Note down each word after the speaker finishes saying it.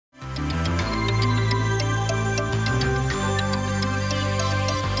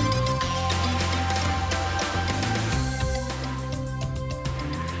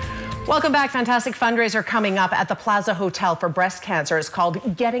Welcome back. Fantastic fundraiser coming up at the Plaza Hotel for breast cancer. It's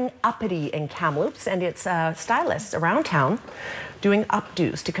called Getting Uppity in Kamloops, and it's stylists around town doing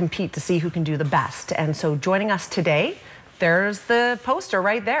updos to compete to see who can do the best. And so joining us today, there's the poster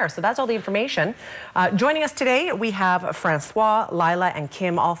right there. So that's all the information. Joining us today, we have Francois, Lila, and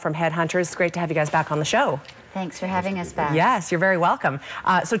Kim, all from Headhunters. It's great to have you guys back on the show. Thanks for having us back. Yes, you're very welcome.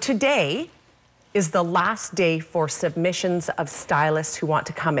 So today is the last day for submissions of stylists who want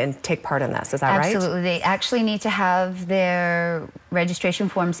to come and take part in this. Is that right? Absolutely. They actually need to have their registration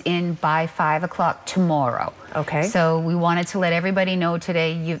forms in by 5 o'clock tomorrow. Okay. So we wanted to let everybody know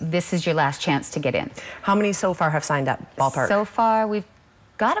today, this is your last chance to get in. How many so far have signed up, ballpark? So far, we've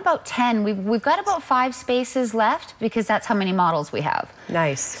got about 10. We've got about 5 spaces left because that's how many models we have.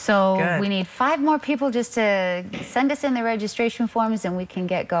 Nice. So good. We need 5 more people just to send us in the registration forms and we can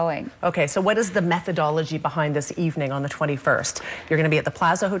get going. Okay, so what is the methodology behind this evening on the 21st? You're going to be at the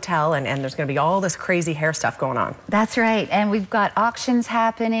Plaza Hotel and there's going to be all this crazy hair stuff going on. That's right. And we've got auctions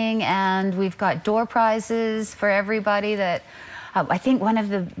happening and we've got door prizes for everybody that I think one of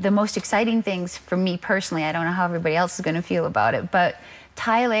the most exciting things for me personally, I don't know how everybody else is going to feel about it, but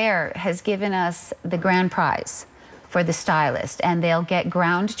Tyler has given us the grand prize for the stylist, and they'll get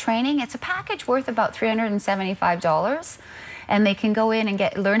ground training. It's a package worth about $375, and they can go in and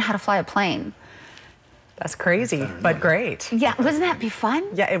learn how to fly a plane. That's crazy, but great. Yeah, wouldn't that be fun?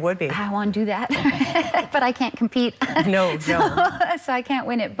 Yeah, it would be. I want to do that, but I can't compete. No. So I can't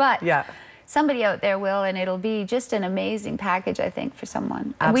win it, but yeah. Somebody out there will, and it'll be just an amazing package, I think, for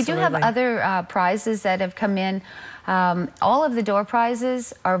someone. Absolutely. We do have other prizes that have come in. All of the door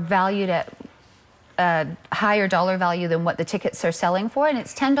prizes are valued at a higher dollar value than what the tickets are selling for, and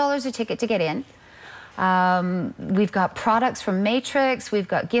it's $10 a ticket to get in. We've got products from Matrix, we've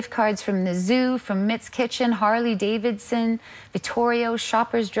got gift cards from the Zoo, from Mitt's Kitchen, Harley Davidson, Vittorio,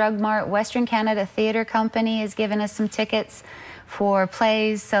 Shoppers Drug Mart, Western Canada Theatre Company has given us some tickets for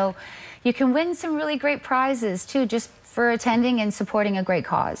plays. So you can win some really great prizes too, just for attending and supporting a great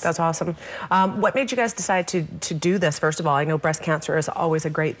cause. That's awesome. What made you guys decide to do this? First of all, I know breast cancer is always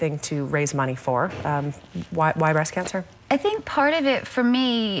a great thing to raise money for. Why breast cancer? I think part of it for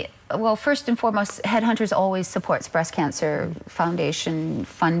me, well, first and foremost, Headhunters always supports Breast Cancer Foundation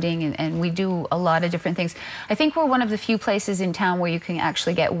funding, and we do a lot of different things. I think we're one of the few places in town where you can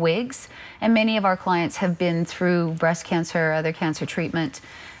actually get wigs, and many of our clients have been through breast cancer or other cancer treatment,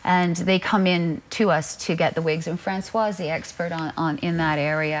 and they come in to us to get the wigs, and Francois is the expert in that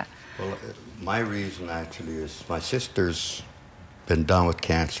area. Well, my reason actually is my sister's been down with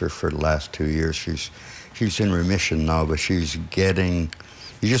cancer for the last 2 years. She's in remission now, but she's getting,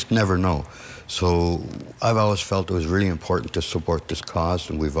 you just never know. So I've always felt it was really important to support this cause,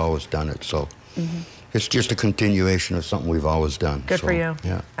 and we've always done it. So it's just a continuation of something we've always done. Good for you.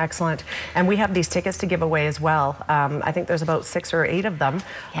 Yeah. Excellent. And we have these tickets to give away as well. I think there's about 6 or 8 of them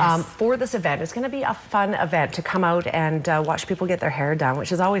for this event. It's going to be a fun event to come out and watch people get their hair done,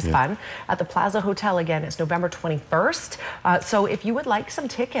 which is always fun. At the Plaza Hotel again, it's November 21st. So if you would like some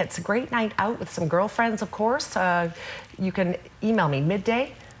tickets, a great night out with some girlfriends, of course, you can email me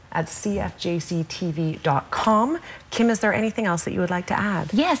midday@cfjctv.com. Kim, is there anything else that you would like to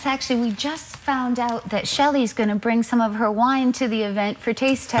add? Yes, actually, we just found out that Shelley's going to bring some of her wine to the event for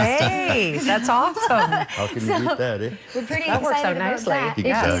taste testing. Hey, that's awesome. How can you beat that, eh? We're pretty That works out excited about nicely. that.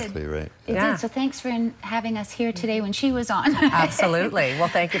 Exactly right. It did. So thanks for having us here today when she was on. Absolutely. Well,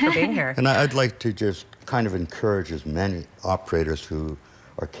 thank you for being here. And I'd like to just kind of encourage as many operators who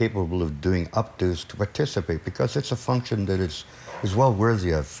are capable of doing updos to participate, because it's a function that is well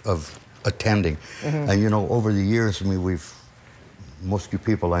worthy of attending. And you know, over the years, I mean, most of you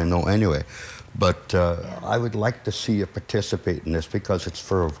people I know anyway, but I would like to see you participate in this because it's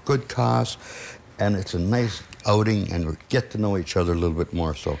for a good cause, and it's a nice outing, and we get to know each other a little bit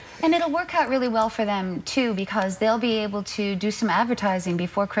more. So. And it'll work out really well for them too, because they'll be able to do some advertising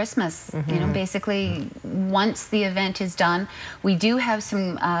before Christmas. You know, basically, once the event is done, we do have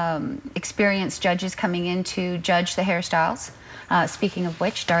some experienced judges coming in to judge the hairstyles. Speaking of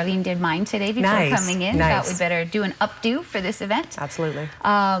which, Darlene did mine today before coming in. Thought we'd better do an updo for this event. Absolutely.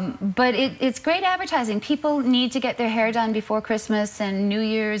 But it's great advertising. People need to get their hair done before Christmas and New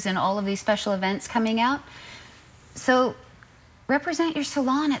Year's and all of these special events coming out. So represent your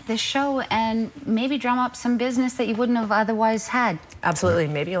salon at this show and maybe drum up some business that you wouldn't have otherwise had. Absolutely.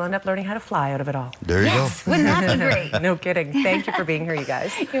 Maybe you'll end up learning how to fly out of it all. There you go. Wouldn't that be great? No kidding. Thank you for being here, you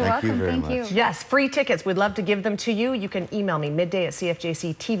guys. You're welcome. Thank you. Yes, free tickets. We'd love to give them to you. You can email me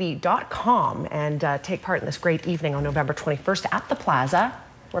midday@cfjctv.com and take part in this great evening on November 21st at the Plaza.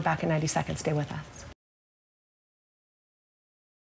 We're back in 90 seconds. Stay with us.